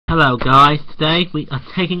Hello guys, today we are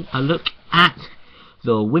taking a look at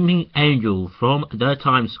the Wimping Angel from the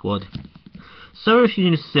Time Squad. So if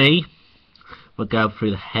you can see, we'll go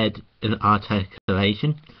through the head in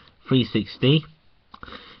articulation, 360.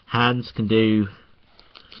 Hands can do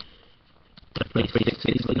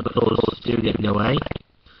 360s, the claws do get in the way.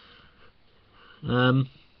 And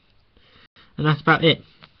that's about it.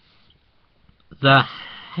 The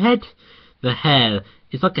head, the hair,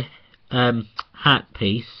 is like a hat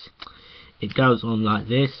piece. It goes on like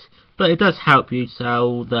this, but it does help you.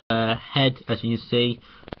 So the head, as you can see,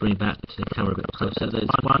 bring back to the camera a bit closer. There's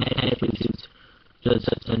one head which is just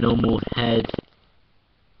a normal head,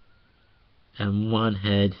 and one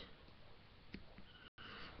head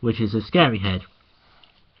which is a scary head.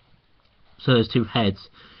 So there's two heads.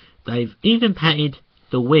 They've even painted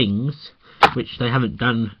the wings, which they haven't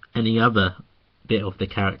done any other bit of the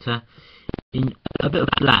character, in a bit of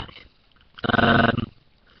black,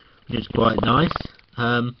 which is quite nice.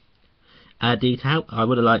 Detail. I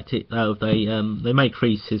would have liked it though if they made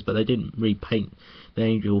creases, but they didn't repaint the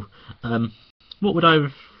angel. What would I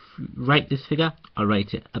rate this figure? I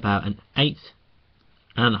rate it about an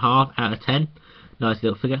 8.5 out of 10. Nice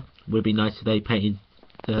little figure. Would be nice if they painted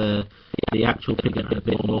the actual figure a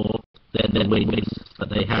bit more than the wings, but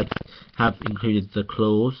they have included the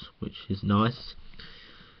claws, which is nice.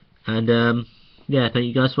 And yeah, thank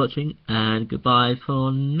you guys for watching, and goodbye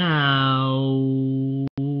for now.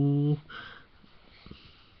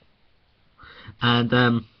 And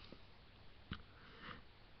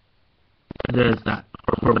there's that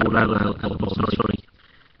horrible logo at the bottom, sorry,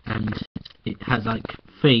 and it has like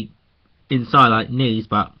feet inside, like knees,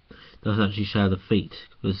 but doesn't actually show the feet,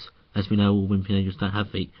 because as we know, all Wimping Angels don't have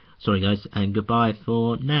feet. Sorry guys, and goodbye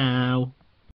for now.